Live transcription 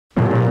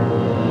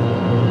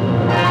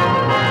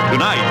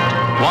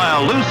Tonight,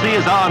 while Lucy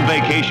is on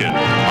vacation,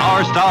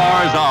 our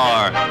stars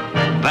are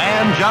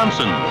Van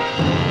Johnson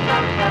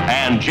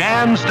and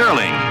Jan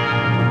Sterling,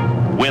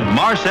 with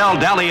Marcel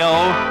Dalio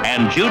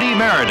and Judy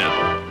Meredith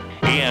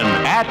in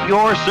At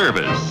Your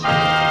Service.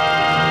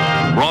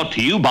 Brought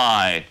to you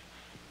by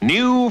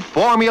New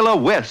Formula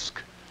Whisk.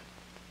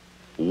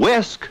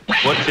 Whisk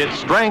puts its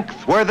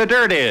strength where the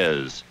dirt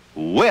is.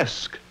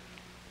 Whisk.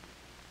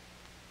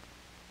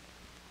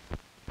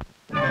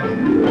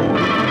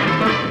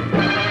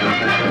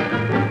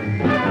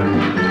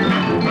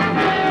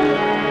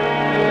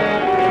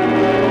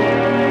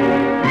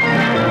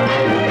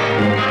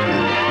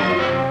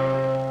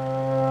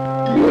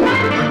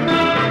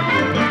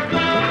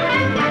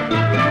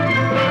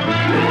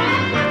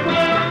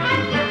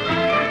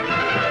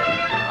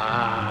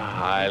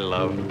 I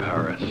love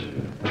Paris.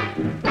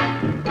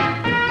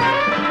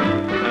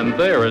 And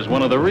there is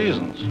one of the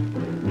reasons.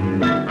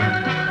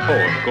 Oh,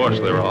 of course,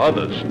 there are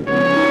others.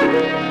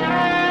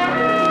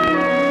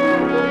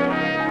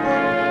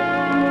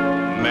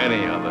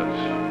 Many others.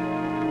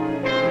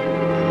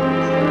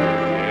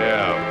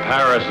 Yeah,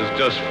 Paris is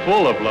just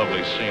full of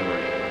lovely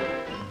scenery.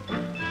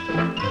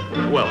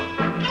 Well,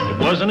 it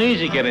wasn't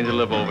easy getting to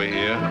live over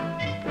here.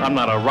 I'm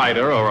not a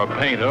writer or a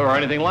painter or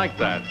anything like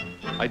that.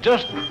 I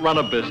just run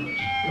a business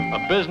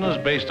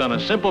based on a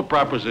simple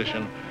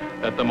proposition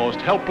that the most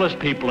helpless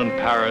people in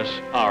Paris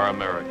are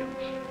Americans.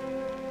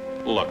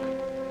 Look.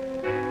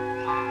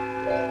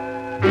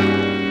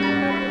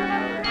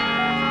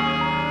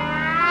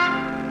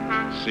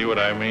 See what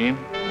I mean?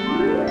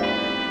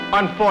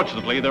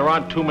 Unfortunately, there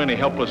aren't too many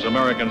helpless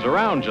Americans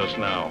around just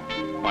now.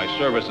 My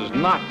service is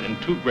not in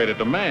too great a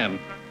demand,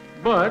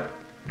 but...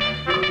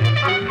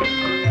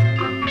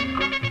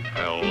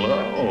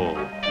 Hello.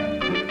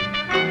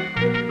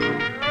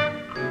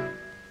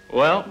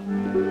 Well,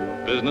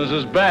 business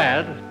is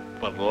bad,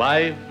 but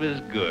life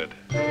is good.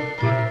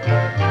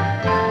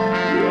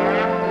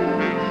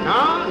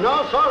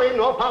 No, sorry,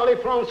 no parler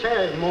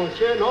français,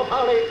 monsieur, no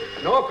parler,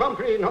 no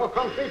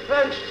compris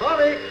French,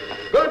 sorry.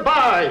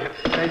 Goodbye.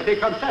 Ça a été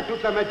comme ça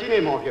toute la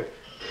matinée, mon vieux.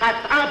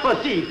 That's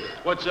impossible.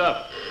 What's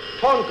up?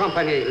 Phone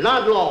company,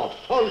 landlord,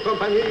 phone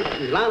company,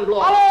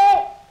 landlord.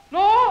 Hello?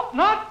 No,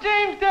 not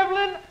James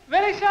Devlin.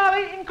 Very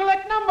sorry,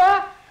 incorrect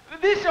number.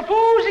 This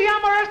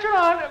Fusiyama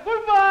restaurant.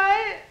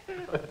 Goodbye.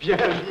 Bien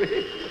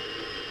joué.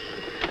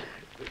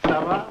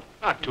 Ça va?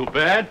 Not too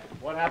bad.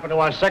 What happened to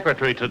our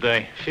secretary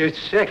today? She's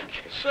sick.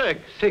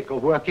 Sick? Sick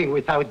of working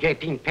without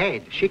getting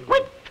paid. She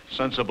quit.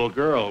 Sensible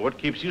girl. What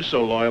keeps you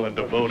so loyal and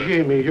devoted?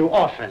 Jimmy, you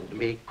offend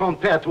me.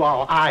 Compared to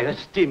our high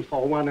esteem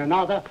for one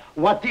another,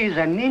 what is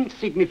an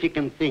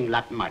insignificant thing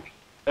like money?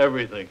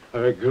 Everything.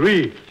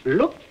 Agree.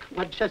 Look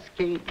what just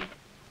came.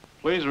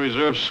 Please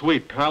reserve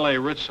suite, Palais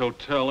Ritz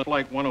Hotel,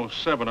 Flight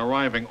 107,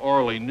 arriving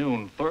Orly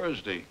noon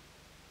Thursday.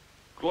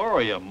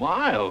 Gloria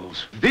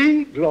Miles.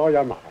 The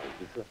Gloria Miles.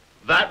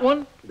 That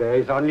one? There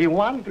is only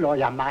one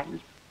Gloria Miles.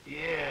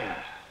 Yeah,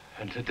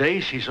 and today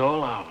she's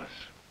all ours.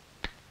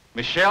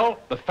 Michelle,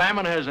 the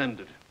famine has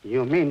ended.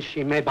 You mean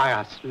she may buy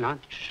us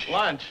lunch?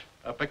 Lunch?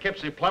 A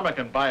Poughkeepsie plumber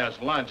can buy us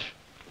lunch.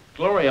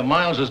 Gloria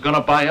Miles is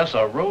gonna buy us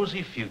a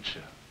rosy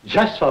future.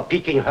 Just for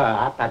picking her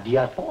up at the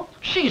airport?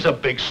 She's a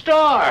big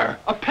star,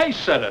 a pace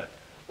setter.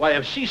 Why,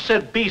 if she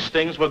said bee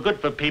stings were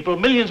good for people,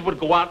 millions would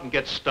go out and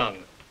get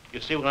stung.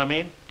 You see what I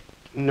mean?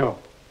 No.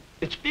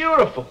 It's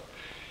beautiful.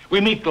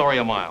 We meet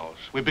Gloria Miles.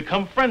 We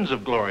become friends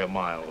of Gloria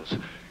Miles.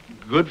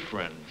 Good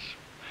friends.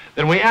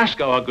 Then we ask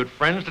our good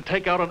friends to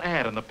take out an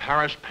ad in the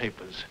Paris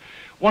papers.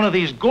 One of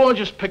these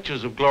gorgeous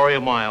pictures of Gloria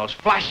Miles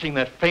flashing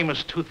that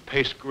famous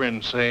toothpaste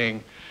grin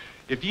saying,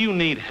 if you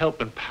need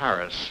help in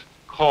Paris,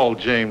 call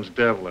James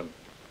Devlin.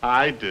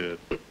 I did.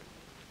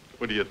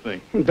 What do you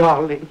think?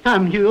 Darling,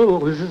 I'm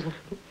yours.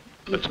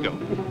 Let's go.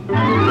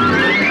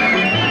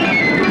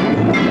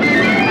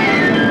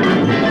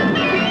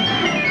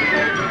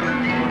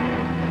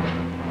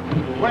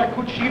 Where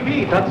could she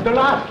be? That's the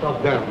last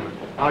of them.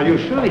 Are you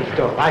sure it's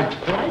the right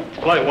flight?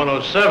 Flight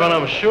 107,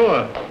 I'm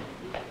sure.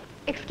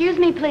 Excuse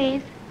me,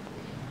 please.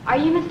 Are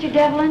you Mr.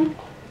 Devlin?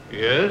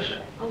 Yes?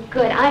 Oh,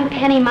 good. I'm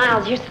Penny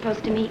Miles. You're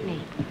supposed to meet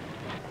me.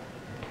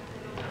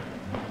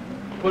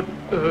 But,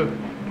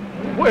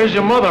 where's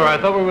your mother? I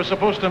thought we were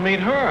supposed to meet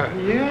her.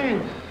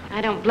 Yes.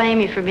 I don't blame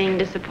you for being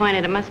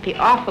disappointed. It must be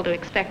awful to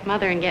expect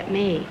Mother and get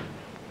me.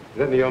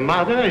 Then your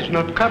mother is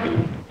not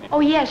coming. Oh,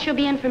 yes, she'll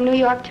be in from New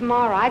York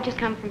tomorrow. I've just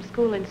come from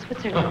school in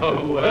Switzerland.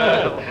 Oh,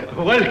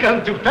 well.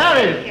 Welcome to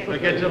Paris. Well,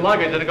 get your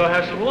luggage and go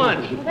have some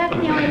lunch. Well, that's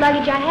the only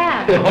luggage I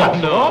have. Oh,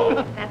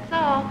 no? That's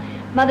all.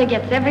 Mother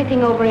gets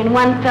everything over in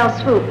one fell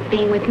swoop,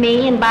 being with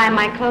me and buying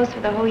my clothes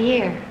for the whole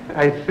year.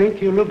 I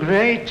think you look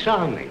very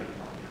charming.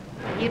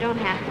 You don't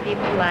have to be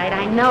polite.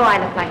 I know I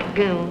look like a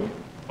goon.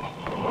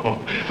 Oh,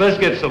 let's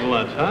get some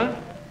lunch, huh?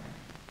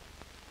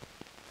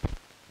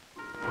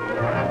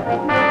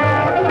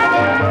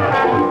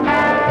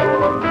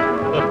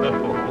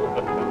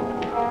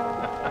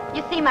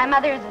 You see, my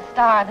mother is a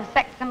star, the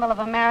sex symbol of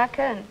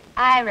America, and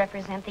I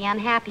represent the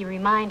unhappy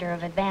reminder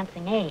of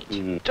advancing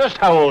age. Just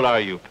how old are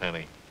you,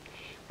 Penny?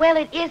 Well,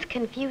 it is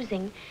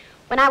confusing.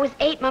 When I was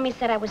 8, Mommy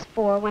said I was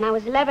 4. When I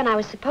was 11, I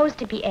was supposed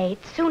to be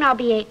 8. Soon I'll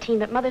be 18,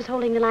 but Mother's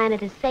holding the line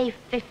at a safe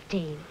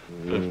 15.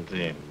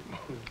 15.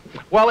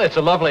 Well, it's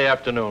a lovely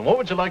afternoon. What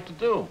would you like to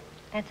do?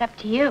 That's up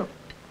to you.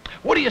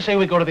 What do you say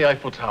we go to the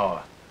Eiffel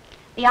Tower?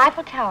 The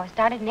Eiffel Tower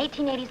started in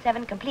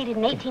 1887, completed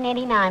in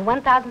 1889.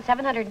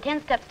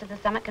 1,710 steps to the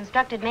summit,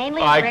 constructed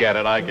mainly... I get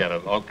it.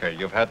 Okay,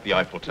 you've had the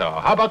Eiffel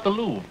Tower. How about the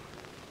Louvre?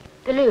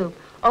 The Louvre.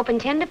 Open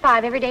 10 to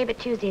 5 every day but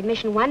Tuesday.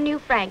 Admission 1 new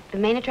franc. The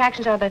main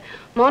attractions are the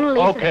Mona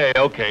Lisa...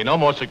 Okay. No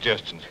more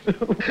suggestions.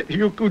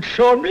 You could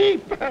show me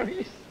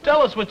Paris.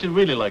 Tell us what you'd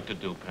really like to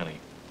do, Penny.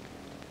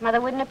 Mother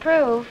wouldn't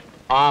approve.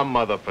 Our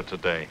mother for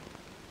today.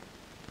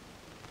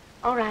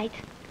 All right.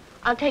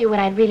 I'll tell you what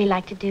I'd really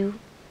like to do.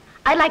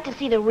 I'd like to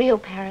see the real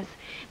Paris.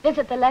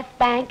 Visit the left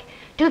bank,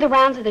 do the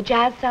rounds of the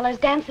jazz cellars,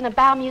 dance in a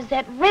bal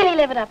musette, really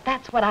live it up.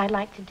 That's what I'd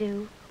like to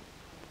do.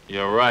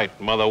 You're right.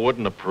 Mother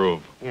wouldn't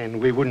approve. And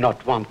we would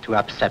not want to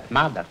upset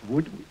Mother,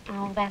 would we?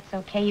 Oh, that's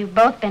okay. You've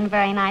both been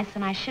very nice,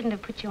 and I shouldn't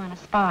have put you on a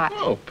spot.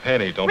 Oh,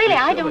 Penny, don't Really, be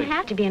I silly. don't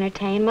have to be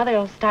entertained. Mother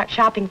will start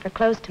shopping for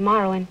clothes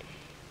tomorrow, and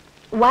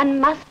one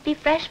must be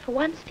fresh for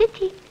one's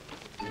city.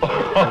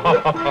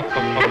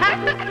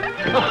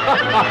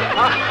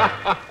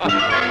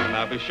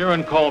 Now, be sure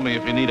and call me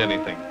if you need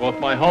anything. Both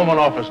my home and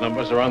office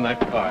numbers are on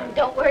that card.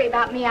 Don't worry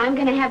about me. I'm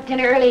going to have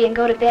dinner early and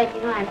go to bed.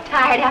 You know, I'm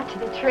tired after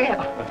the trip.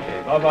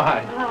 Okay,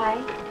 bye-bye.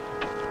 Bye.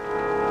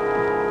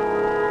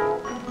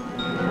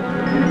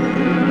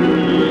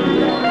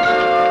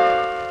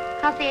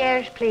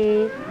 Concierge,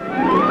 please.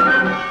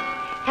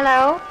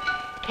 Hello?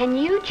 Can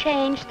you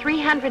change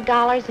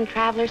 $300 in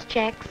traveler's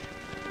checks?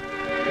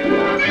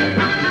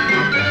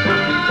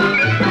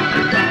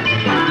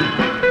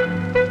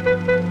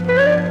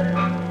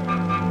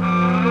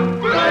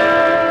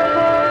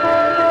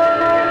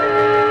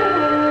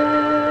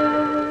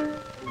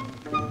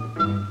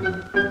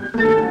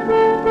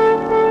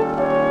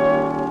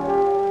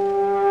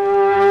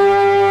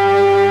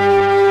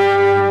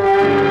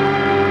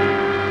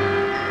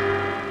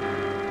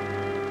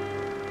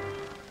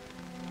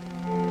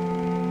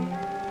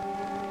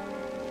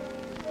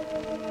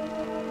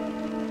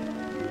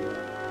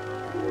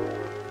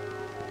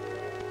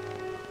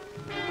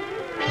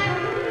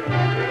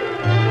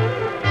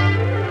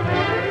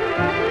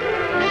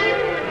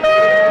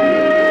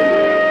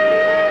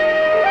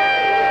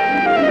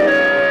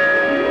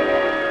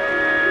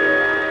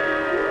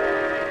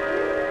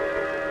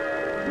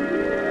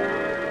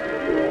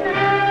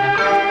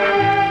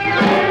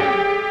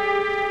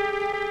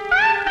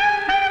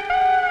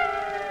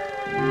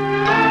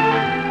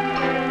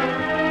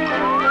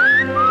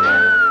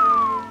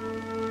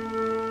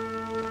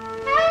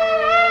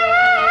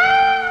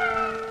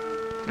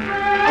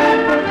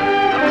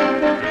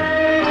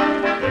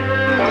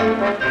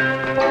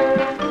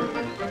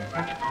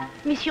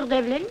 Monsieur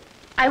Devlin,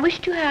 I wish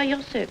to hire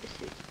your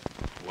services.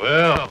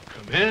 Well,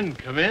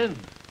 come in.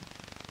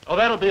 Oh,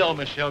 that'll be all,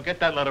 Michelle. Get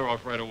that letter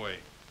off right away.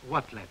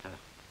 What letter?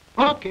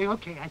 Okay,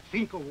 I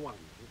think of one.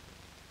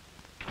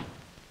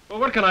 Well,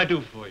 what can I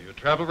do for you?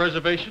 Travel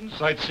reservations?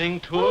 Sightseeing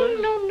tours?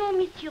 Oh, no,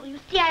 monsieur. You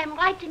see, I am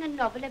writing a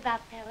novel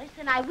about Paris,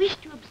 and I wish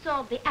to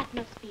absorb the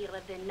atmosphere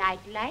of the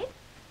nightlife.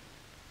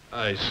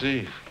 I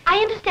see. I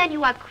understand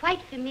you are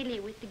quite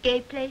familiar with the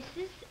gay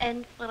places,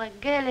 and for a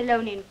girl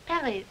alone in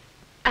Paris...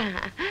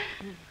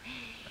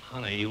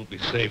 Honey, you'll be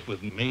safe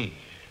with me.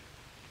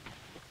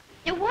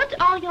 What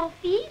are your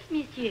fees,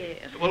 monsieur?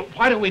 Well,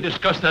 why don't we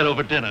discuss that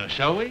over dinner,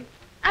 shall we?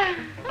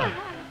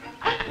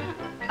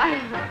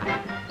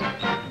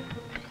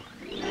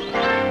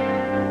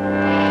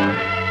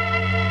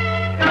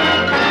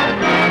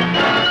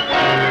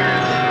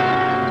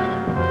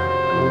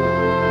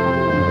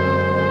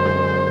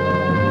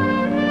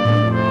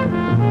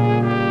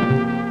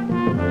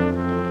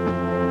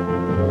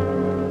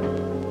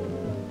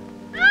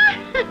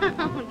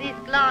 This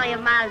Gloria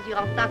Miles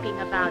you're talking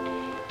about.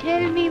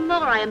 Tell me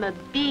more. I am a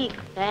big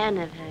fan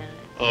of hers.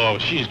 Oh,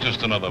 she's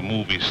just another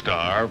movie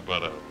star,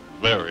 but a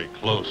very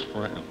close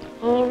friend.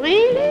 Oh,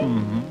 really?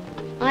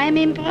 Mm-hmm. I'm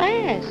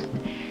impressed.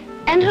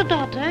 And her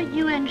daughter,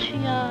 you and she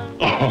are...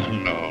 Oh,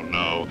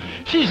 no.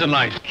 She's a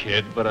nice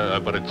kid, but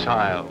a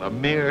child, a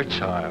mere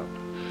child.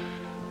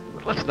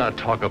 But let's not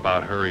talk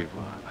about her,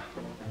 Yvonne.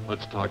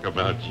 Let's talk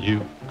about you.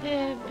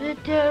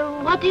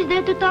 What is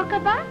there to talk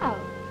about?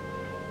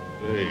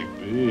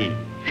 Baby.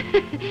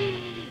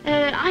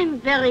 I'm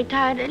very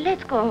tired.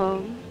 Let's go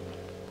home.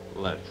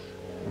 Let's.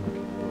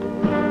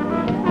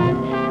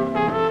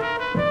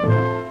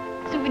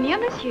 Souvenir,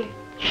 monsieur?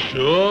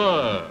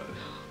 Sure.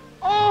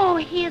 Oh,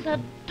 he is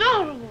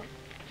adorable.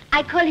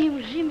 I call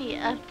him Jimmy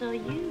after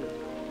you.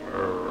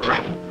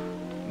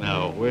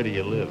 Now, where do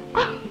you live?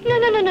 Oh,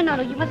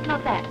 no, you must know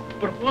that.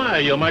 But why?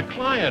 You're my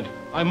client.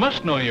 I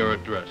must know your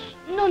address.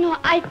 No,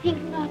 I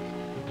think not.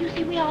 You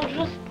see, we are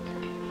just,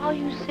 how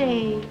you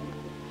say,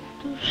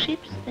 two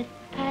ships that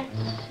pass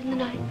in the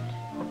night.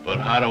 But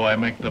how do I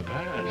make the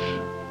pass?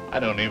 I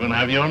don't even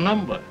have your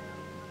number.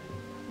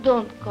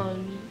 Don't call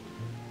me.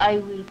 I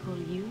will call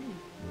you.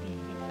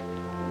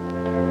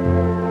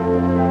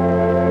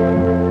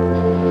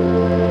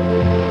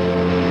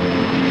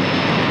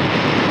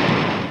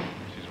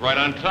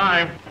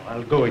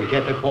 I'll go and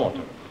get a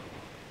quarter.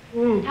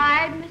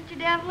 Tired, Mr.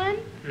 Devlin?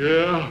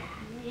 Yeah?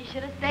 You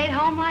should have stayed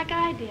home like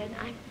I did.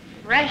 I'm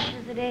fresh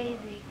as a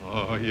daisy.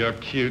 Oh, you're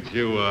cute,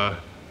 you are.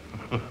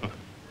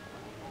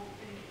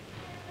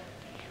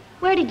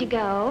 Where did you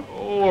go?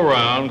 All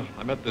around.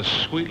 I met this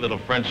sweet little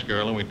French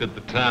girl and we did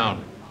the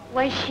town.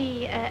 Was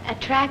she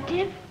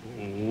attractive?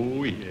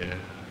 Oh, yeah.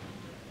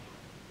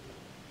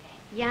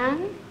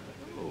 Young?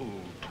 Oh,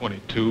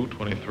 22,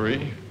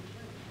 23.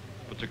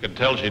 But you could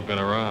tell she'd been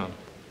around.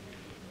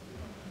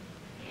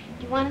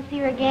 Do you want to see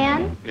her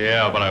again?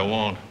 Yeah, but I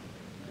won't.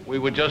 We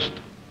were just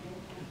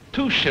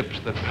two ships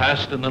that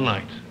passed in the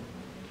night.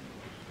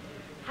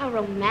 How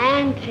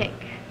romantic.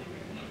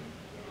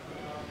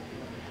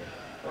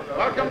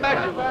 Welcome back.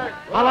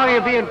 How long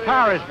you be in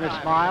Paris, Miss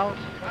Miles?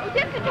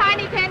 Just a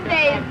tiny 10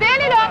 days,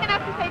 barely long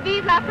enough to say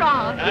Vive la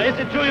France. Is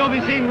it true you'll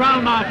be seeing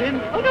Round Martin?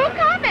 Oh, no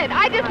comment.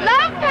 I just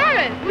love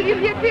Paris. Will you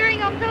be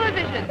appearing on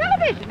television?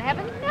 Television?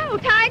 Heavens no.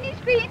 Tiny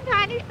screen,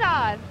 tiny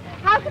stars.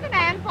 How can a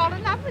man fall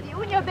in love with you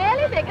when you're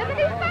barely bigger than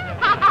his man?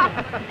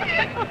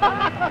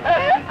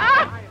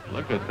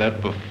 Look at that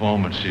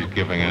performance she's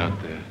giving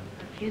out there.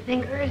 If you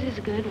think hers is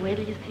good, wait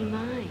till you see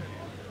mine.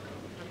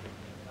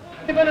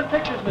 Independent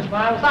pictures, Miss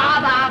Miles.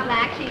 Bah,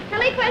 Black Sheep.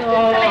 Silly question,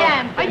 silly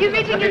answer. Are you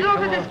meeting your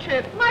daughter this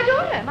trip? My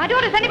daughter. My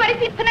daughter. Has anybody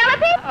seen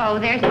Penelope? Oh,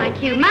 there's my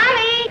cue.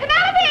 Mommy!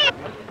 Penelope!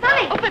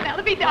 Molly! Oh,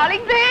 Penelope,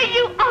 darling, there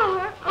you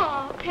are.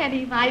 Oh,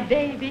 Penny, my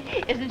baby.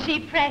 Isn't she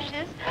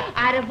precious?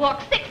 I'd have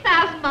walked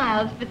 6,000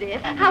 miles for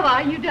this. How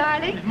are you,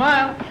 darling?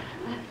 Miles.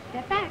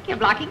 Step back. You're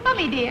blocking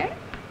Mummy, dear.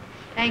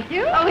 Thank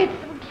you. Oh, it's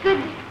so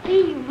good to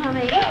see you,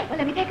 Mommy. Well,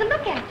 let me take a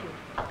look at you.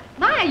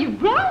 My, you've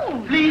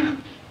grown. Please.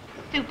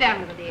 Stoop down a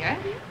little, dear.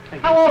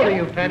 How old are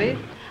you, Penny?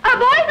 Boys,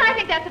 I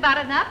think that's about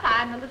enough.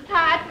 I'm a little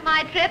tired from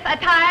my trip.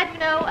 Tired,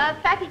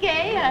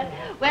 fatigué.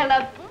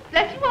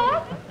 Bless you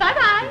all.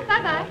 Bye-bye.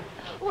 Bye-bye.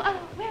 Oh,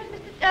 where's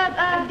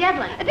Mr.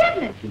 Devlin.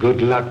 Devlin.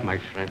 Good luck, my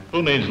friend.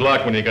 Who needs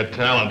luck when you got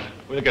talent?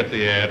 We'll get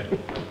the ad.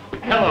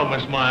 Hello,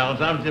 Miss Miles.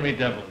 I'm Jimmy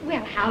Devlin.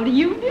 Well, how do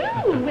you do?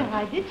 Well,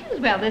 I did choose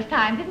well this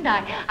time, didn't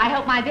I? I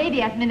hope my baby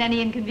hasn't been any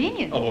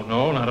inconvenience. Oh,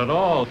 no, not at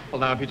all. Well,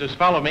 now, if you just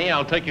follow me,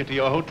 I'll take you to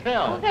your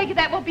hotel. Oh, thank you.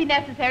 That won't be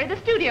necessary. The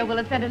studio will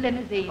have sent a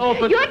limousine. Oh,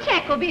 but... Your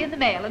check will be in the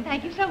mail, and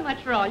thank you so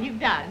much for all you've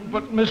done.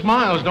 But, Miss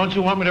Miles, don't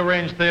you want me to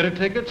arrange theater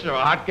tickets or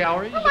art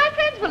galleries? Well, my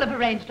friends will have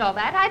arranged all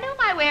that. I know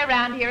my way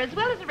around here as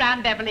well as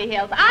around Beverly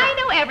Hills. I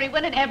know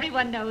everyone, and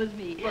everyone knows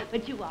me.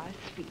 But you are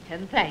sweet,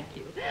 and thank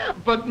you.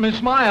 But,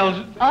 Miss Miles...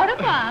 Au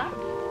revoir.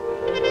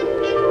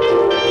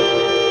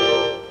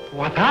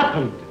 What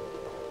happened?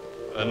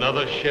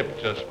 Another ship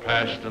just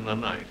passed in the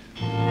night.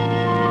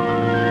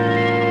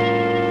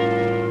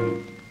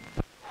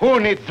 Who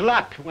needs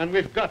luck when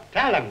we've got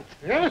talent?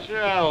 Yes?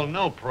 Well,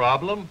 no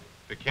problem.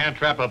 If you can't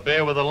trap a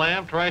bear with a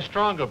lamb, try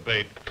stronger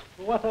bait.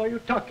 What are you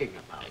talking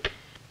about?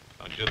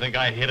 Don't you think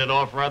I hit it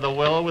off rather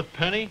well with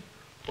Penny?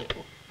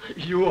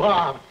 You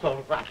are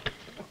so right.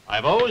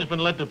 I've always been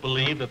led to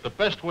believe that the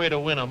best way to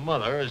win a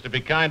mother is to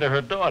be kind to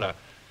her daughter.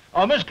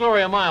 Oh, Miss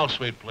Gloria Miles,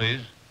 sweet,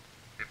 please.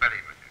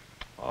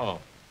 Oh,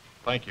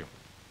 thank you.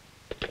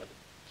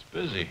 It's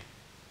busy.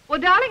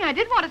 Well, darling, I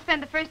did want to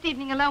spend the first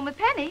evening alone with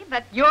Penny,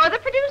 but you're the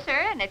producer,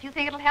 and if you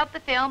think it'll help the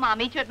film, I'll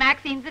meet you at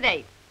Maxine's at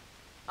 8.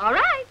 All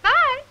right,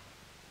 bye.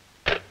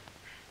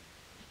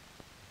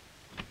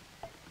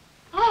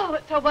 Oh,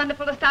 it's so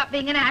wonderful to stop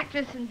being an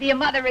actress and be a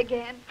mother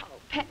again. Oh,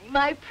 Penny,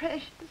 my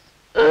precious.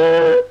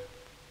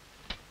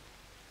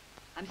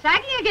 I'm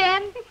sagging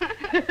again.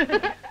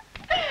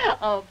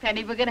 Oh,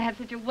 Penny, we're going to have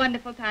such a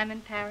wonderful time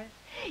in Paris.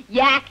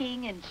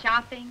 Yakking and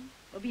shopping.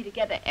 We'll be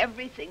together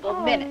every single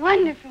minute. Oh,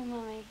 wonderful,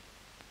 Mommy.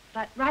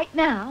 But right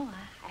now,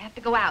 I have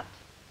to go out.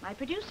 My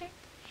producer.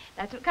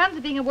 That's what comes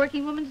of being a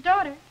working woman's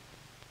daughter.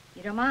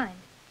 You don't mind?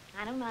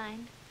 I don't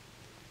mind.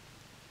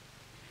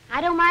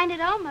 I don't mind at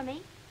all,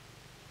 Mommy.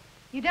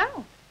 You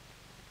don't?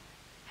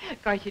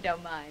 Of course you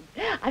don't mind.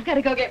 I've got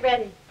to go get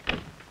ready.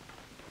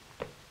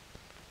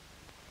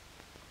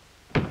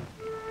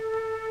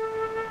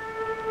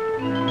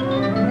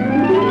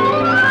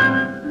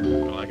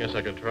 Well, I guess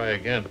I could try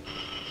again.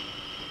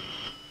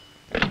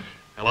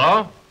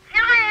 Hello?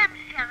 Here I am,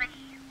 Sherry.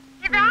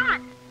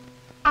 Yvonne.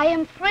 I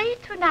am free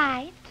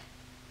tonight.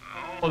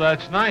 Oh,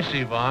 that's nice,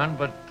 Yvonne,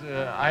 but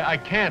I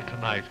can't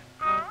tonight.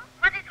 Oh,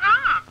 what is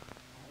wrong?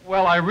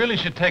 Well, I really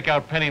should take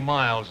out Penny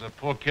Miles. The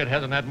poor kid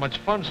hasn't had much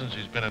fun since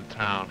he's been in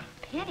town.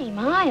 Penny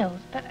Miles,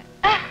 but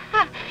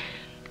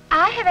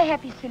I have a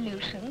happy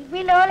solution.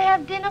 We'll all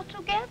have dinner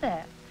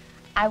together.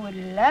 I would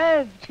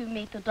love to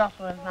meet the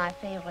daughter of my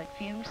favorite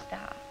film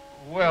star.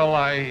 Well,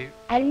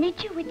 I'll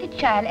meet you with the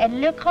child at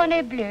Le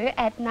Cornet Bleu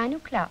at 9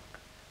 o'clock.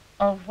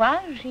 Au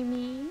revoir,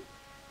 Jimmy.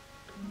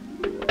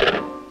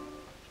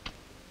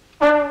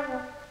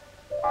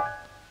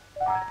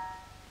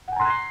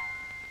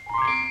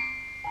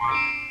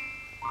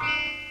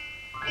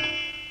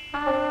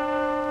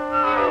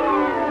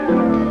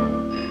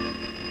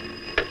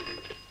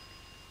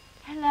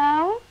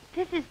 Hello,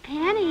 this is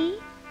Penny.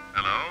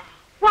 Hello?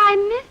 Why,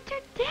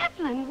 Mr.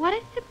 Devlin, what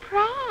a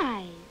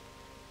surprise.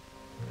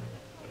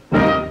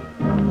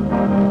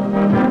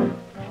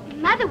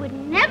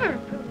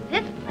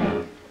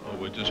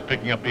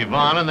 picking up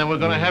Yvonne, and then we're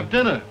going to have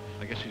dinner.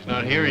 I guess she's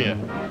not here yet.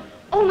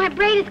 Oh, my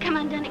braid has come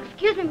undone.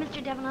 Excuse me,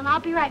 Mr. Devlin. I'll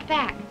be right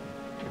back.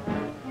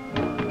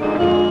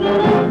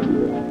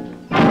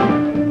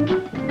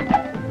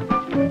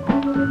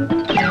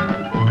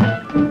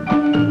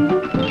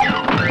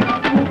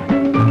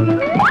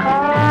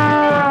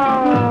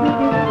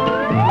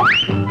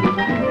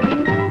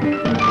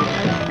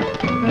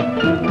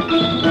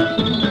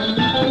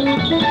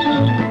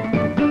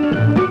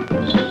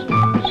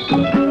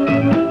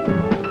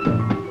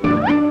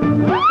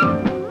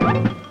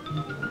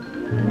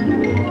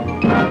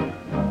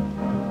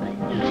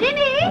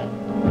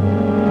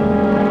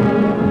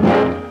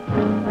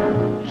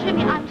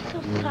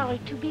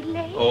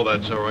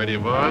 That's all right,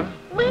 Yvonne.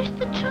 Where's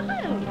the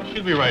child?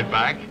 She'll be right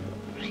back.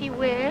 She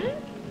will?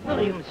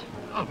 Williams.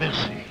 Oh,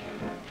 merci.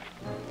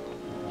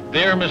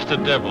 Dear Mr.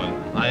 Devlin,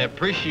 I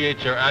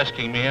appreciate your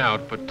asking me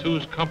out, but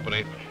two's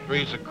company,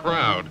 three's a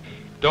crowd.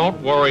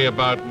 Don't worry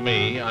about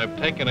me. I've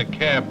taken a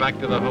cab back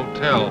to the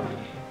hotel.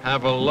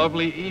 Have a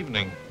lovely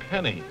evening.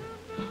 Penny.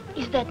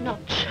 Is that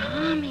not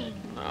charming?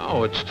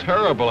 Oh, it's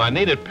terrible. I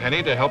needed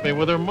Penny to help me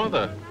with her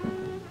mother.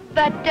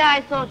 But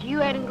I thought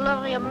you and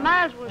Gloria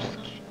Miles were such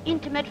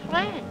intimate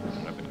friends.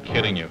 I've been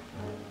kidding you.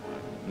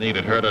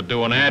 Needed her to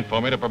do an ad for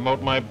me to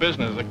promote my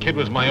business. The kid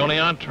was my only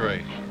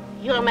entree.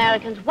 You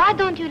Americans, why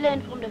don't you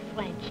learn from the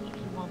French? If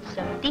you want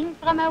something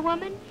from a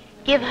woman,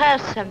 give her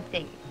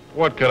something.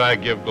 What could I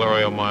give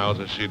Gloria Miles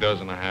that she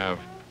doesn't have?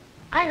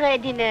 I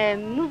read in a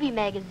movie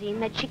magazine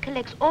that she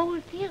collects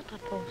old theater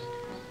posters.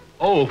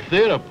 Old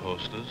theater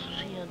posters?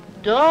 She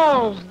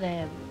adores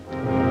them.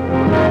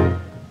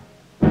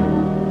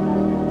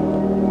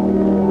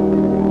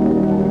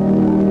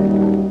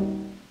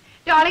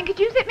 Darling, could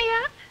you zip me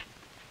up?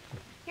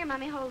 Here,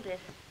 Mommy, hold this.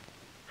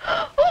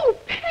 Oh,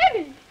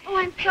 Penny! Oh,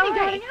 I'm Penny, sorry.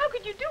 darling, how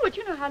could you do it?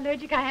 You know how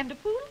allergic I am to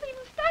poodles,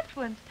 even stuffed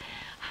ones.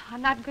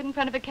 I'm not good in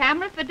front of a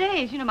camera for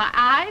days. You know, my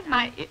eyes,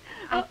 my...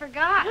 I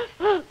forgot.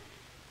 Oh.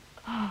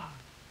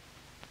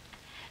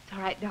 It's all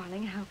right,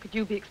 darling. How could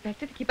you be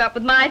expected to keep up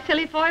with my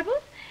silly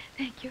foibles?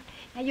 Thank you.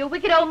 Now, your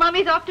wicked old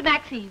mummy's off to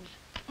Maxine's.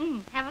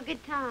 Have a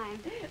good time.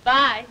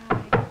 Bye.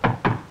 Come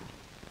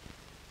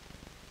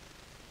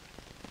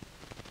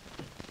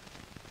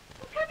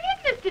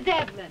in, Mr.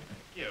 Devlin.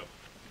 Thank you.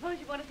 Suppose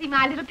you want to see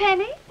my little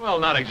Penny? Well,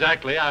 not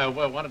exactly. I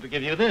wanted to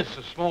give you this,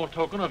 a small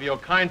token of your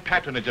kind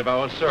patronage of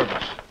our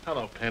service.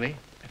 Hello, Penny.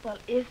 Well,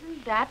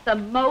 isn't that the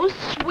most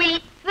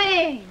sweet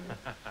thing?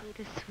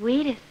 The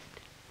sweetest.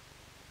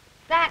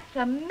 That's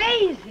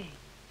amazing.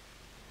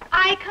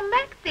 I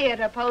collect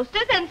theater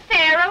posters, and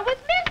Sarah was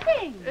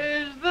missing.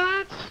 Is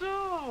that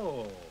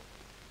so?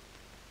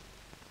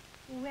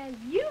 Well,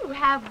 you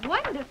have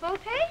wonderful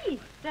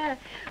taste.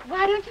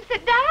 Why don't you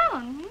sit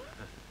down?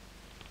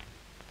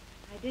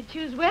 I did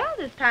choose well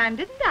this time,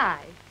 didn't I?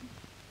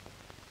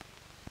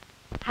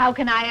 How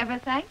can I ever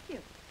thank you?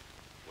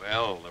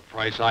 Well, the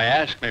price I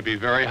ask may be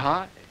very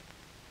high.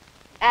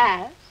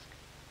 Ask?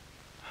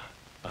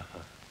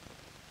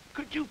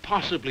 Could you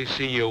possibly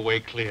see your way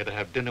clear to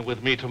have dinner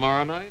with me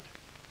tomorrow night?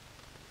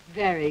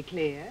 Very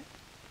clear.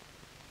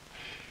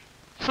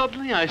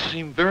 Suddenly, I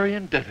seem very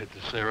indebted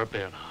to Sarah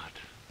Bernhardt.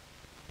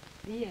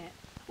 Yes.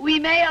 We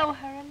may owe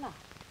her a lot.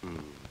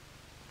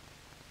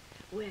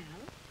 Well,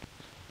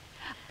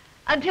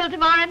 until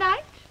tomorrow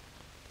night?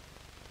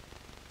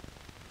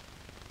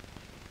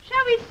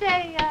 Shall we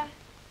say,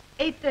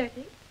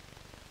 8:30?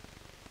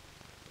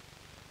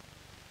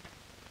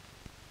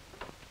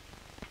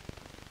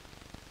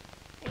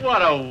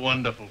 What a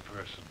wonderful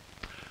person.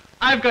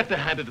 I've got to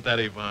hand it to that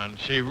Yvonne.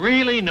 She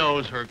really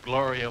knows her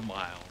Gloria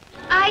Miles.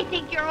 I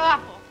think you're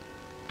awful.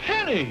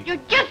 Penny! You're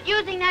just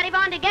using that,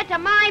 Yvonne, to get to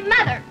my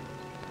mother.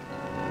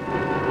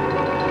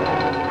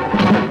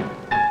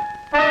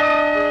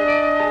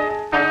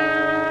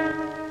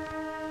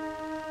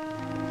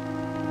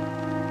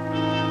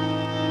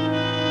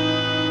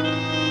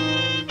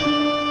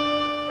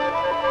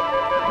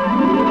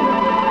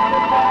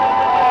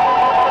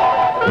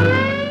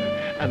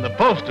 And the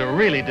poster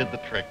really did the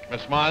trick.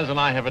 Miss Miles and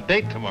I have a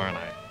date tomorrow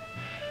night.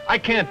 I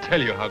can't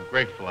tell you how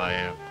grateful I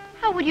am.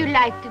 How would you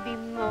like to be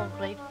more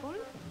grateful?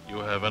 You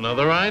have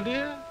another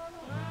idea?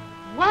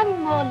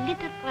 One more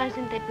little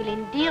present that will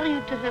endear you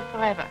to her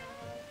forever.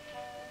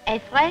 A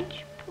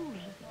French poodle.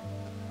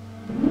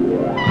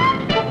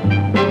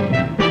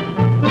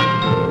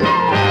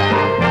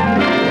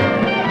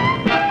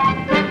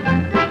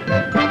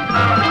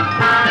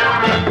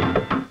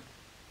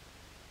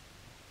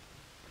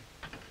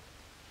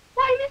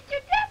 Why, Mr.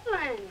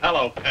 Devlin!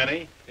 Hello,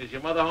 Penny. Is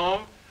your mother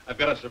home? I've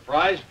got a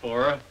surprise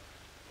for her.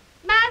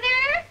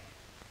 Mother,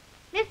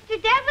 Mr.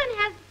 Devlin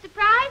has a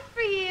surprise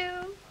for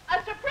you. A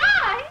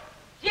surprise?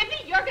 Jimmy,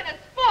 you're going to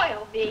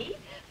spoil me.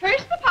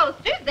 First the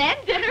posters, then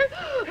dinner.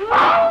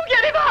 Oh,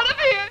 get him out of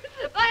here.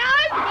 My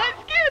eyes, my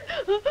skin.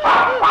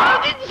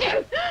 Oh, didn't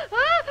you?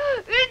 Oh,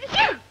 didn't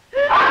you?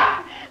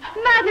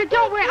 Mother,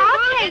 don't worry.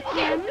 I'll take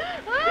him.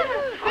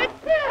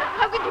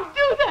 How could you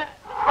do that?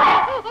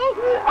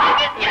 Oh,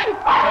 didn't you? A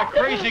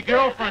crazy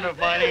girlfriend of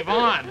mine,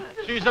 Yvonne.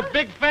 She's a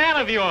big fan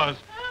of yours.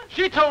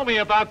 She told me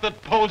about the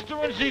poster,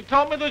 and she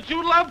told me that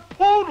you love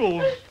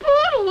poodles.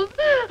 Poodles?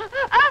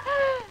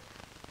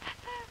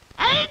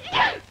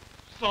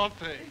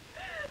 Santé.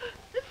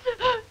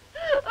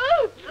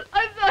 Oh,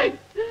 I'm fine.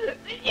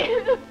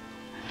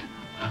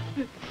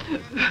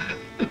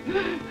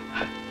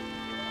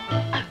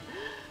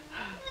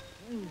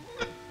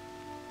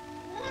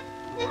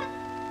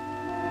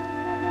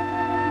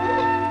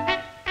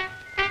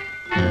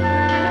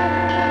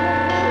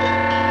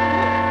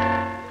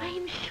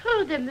 I'm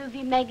sure the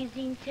movie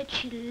magazine said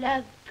she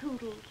loved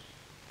poodles.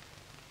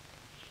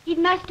 It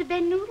must have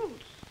been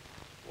noodles.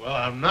 Well,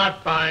 I'm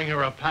not buying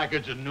her a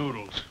package of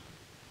noodles.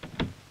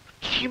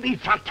 Jimmy,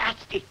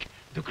 fantastic.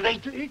 The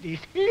great lady is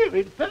here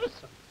in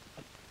person.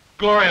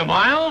 Gloria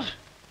Miles?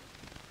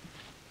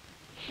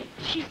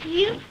 She's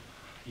here?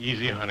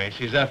 Easy, honey.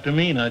 She's after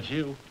me, not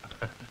you.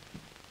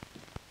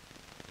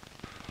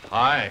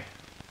 Hi.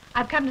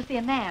 I've come to see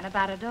a man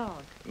about a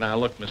dog. Now,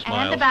 look, Miss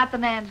Miles. And about the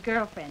man's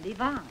girlfriend,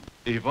 Yvonne.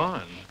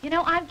 Yvonne? You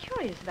know, I'm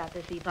curious about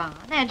this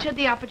Yvonne, and should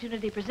the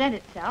opportunity present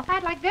itself,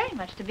 I'd like very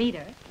much to meet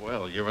her.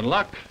 Well, you're in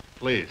luck.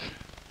 Please.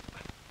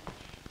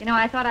 You know,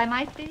 I thought I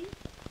might be.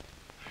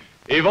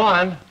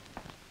 Yvonne.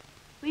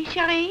 Oui,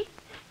 chérie?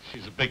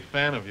 She's a big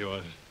fan of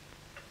yours.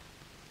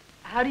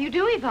 How do you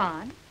do,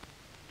 Yvonne?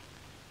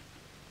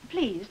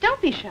 Please, don't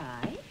be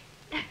shy.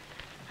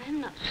 I'm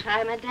not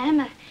shy,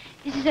 madame.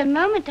 This is a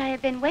moment I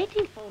have been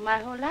waiting for my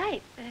whole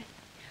life.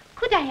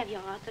 Could I have your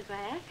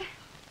autograph?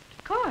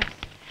 Of course.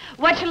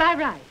 What shall I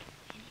write?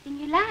 Anything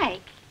you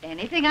like.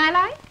 Anything I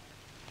like?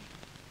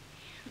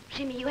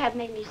 Jimmy, you have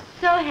made me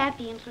so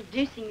happy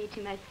introducing me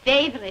to my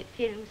favorite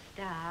film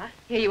star.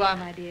 Here you are,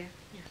 my dear.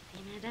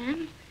 Merci,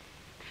 madame.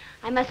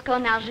 I must go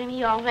now, Jimmy.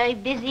 You are very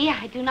busy.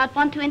 I do not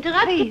want to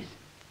interrupt you. Please.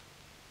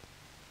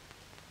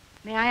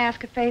 May I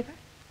ask a favor?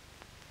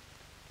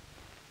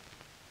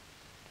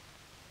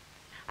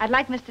 I'd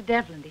like Mr.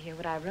 Devlin to hear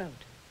what I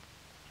wrote.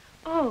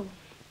 Oh.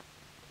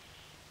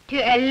 To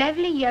a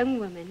lovely young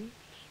woman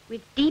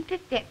with deep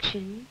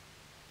affection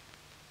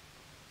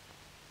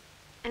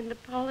and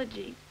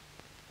apologies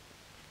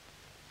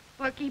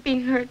for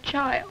keeping her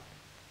child.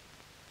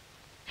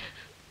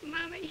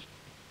 Mommy.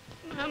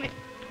 Mommy.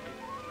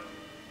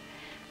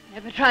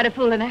 Never try to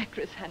fool an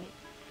actress, honey.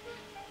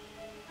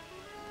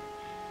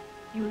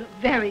 You look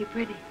very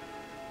pretty.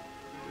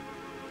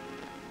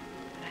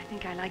 But I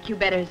think I like you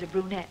better as a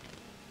brunette.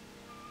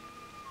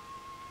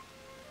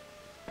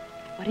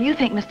 What do you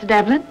think, Mr.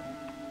 Devlin?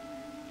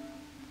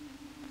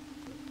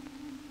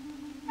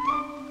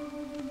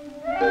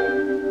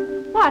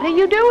 What are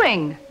you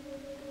doing?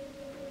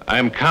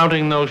 I'm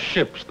counting those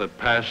ships that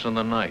pass in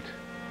the night.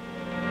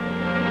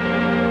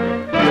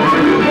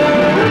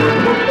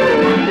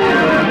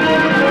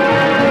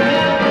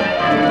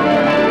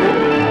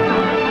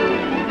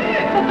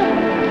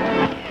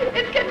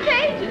 It's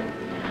contagious.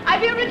 I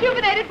feel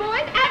rejuvenated,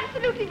 boys.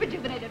 Absolutely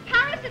rejuvenated.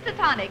 Paris is a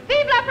tonic.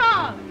 Vive la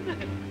France.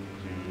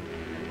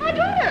 My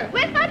daughter.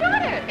 Where's my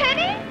daughter?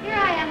 Penny? Here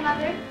I am,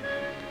 Mother.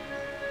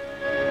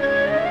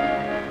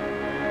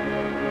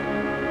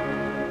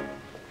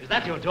 Is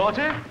that your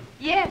daughter?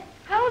 Yes.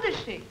 How old is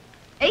she?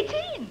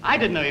 18. I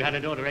didn't know you had a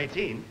daughter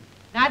 18.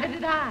 Neither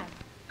did I.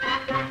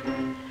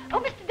 Oh,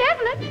 Mr.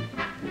 Devlin.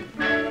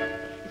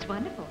 It's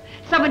wonderful.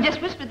 Someone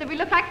just whispered that we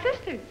look like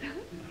sisters.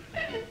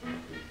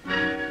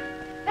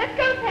 Let's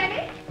go,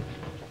 Penny.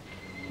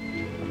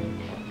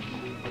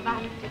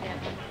 Bye, Mr.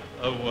 Devlin.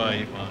 Au revoir,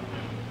 Yvonne.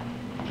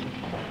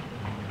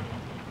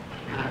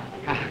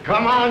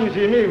 Come on,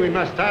 Jimmy. We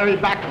must hurry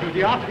back to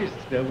the office.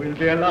 There will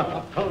be a lot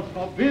of calls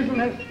for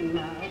business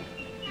now.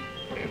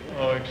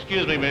 Oh,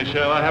 excuse me,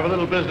 Michelle. I have a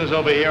little business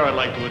over here I'd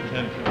like to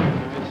attend to. I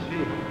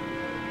see.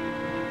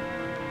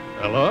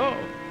 Hello?